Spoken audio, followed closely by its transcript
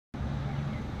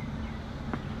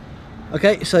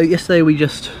Okay, so yesterday we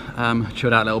just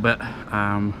chilled out a little bit.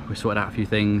 We sorted out a few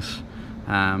things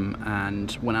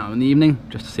and went out in the evening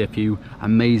just to see a few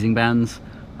amazing bands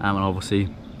and obviously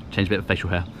changed a bit of facial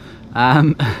hair.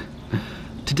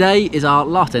 Today is our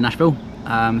last day in Nashville,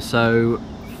 so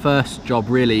first job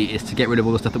really is to get rid of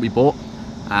all the stuff that we bought.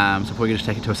 So we're going to just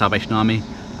take it to a Salvation Army.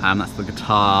 That's the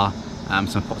guitar,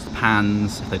 some pots and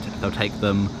pans if they'll take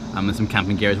them, and some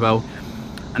camping gear as well.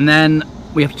 And then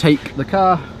we have to take the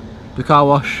car to the car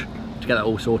wash to get that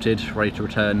all sorted, ready to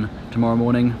return tomorrow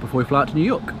morning before we fly out to New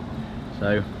York.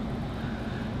 So,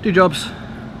 2 jobs.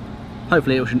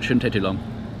 Hopefully it shouldn't take too long.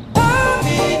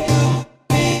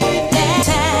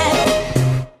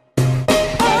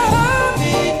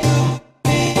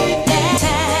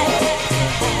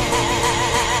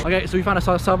 Okay, so we found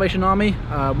a Salvation Army,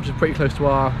 which is pretty close to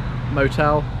our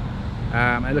motel.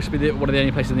 It looks to be one of the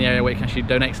only places in the area where you can actually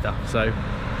donate stuff. So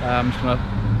I'm just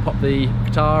gonna pop the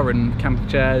guitar and camping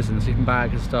chairs and sleeping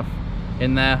bags and stuff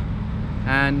in there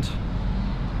and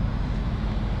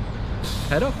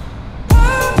head off.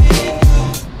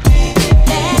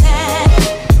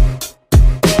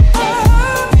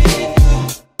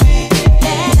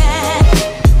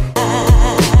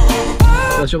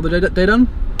 First job of the day done.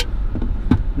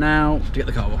 Now to get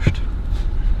the car washed,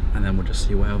 and then we'll just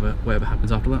see whatever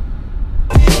happens after that.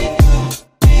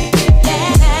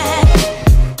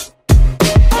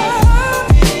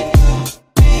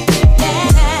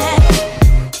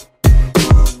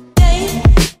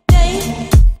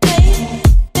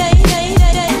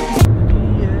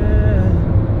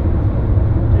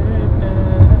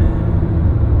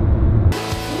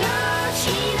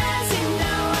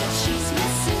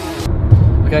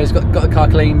 Okay, it's got the car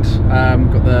cleaned,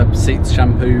 got the seats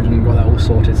shampooed and got that all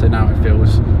sorted, so now it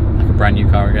feels like a brand new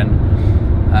car again.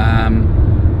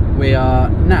 We are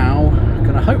now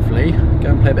going to hopefully go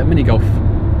and play a bit of mini golf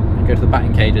and go to the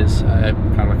batting cages,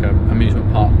 kind of like an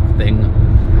amusement park thing,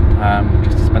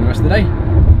 just to spend the rest of the day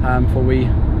before we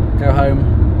go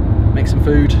home, make some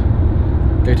food,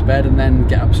 go to bed, and then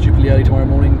get up stupidly early tomorrow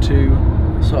morning to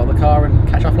sort out the car and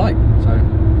catch our flight. So,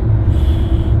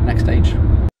 next stage.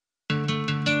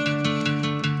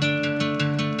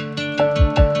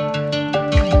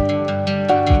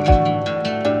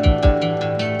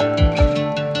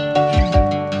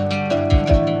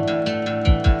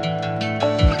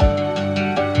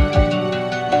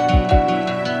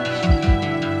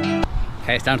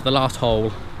 Okay, it's down to the last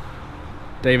hole.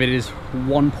 David is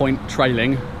 1 point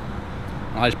trailing.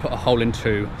 I just put a hole in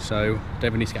 2, so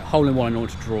David needs to get a hole in 1 in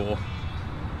order to draw.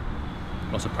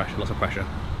 Lots of pressure, lots of pressure.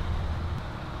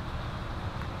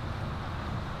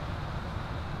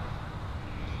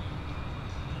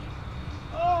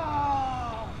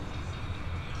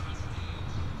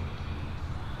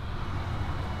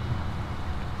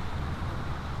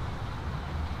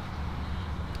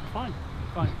 Fine,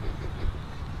 fine.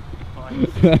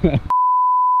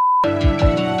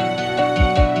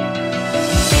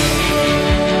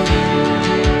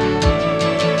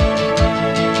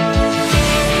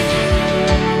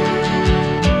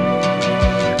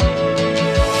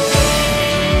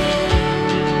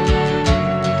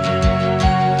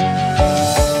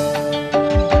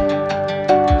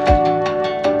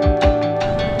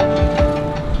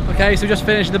 Okay, so just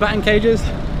finished the batting cages.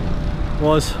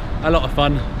 Was a lot of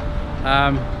fun.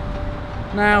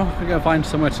 Now we're going to find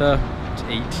somewhere to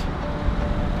eat.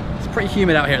 It's pretty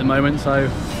humid out here at the moment, so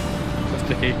it's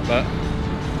sticky, but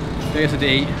we're going to get something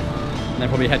to eat and then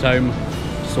probably head home,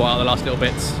 sort out the last little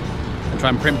bits and try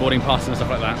and print boarding passes and stuff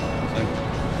like that. So.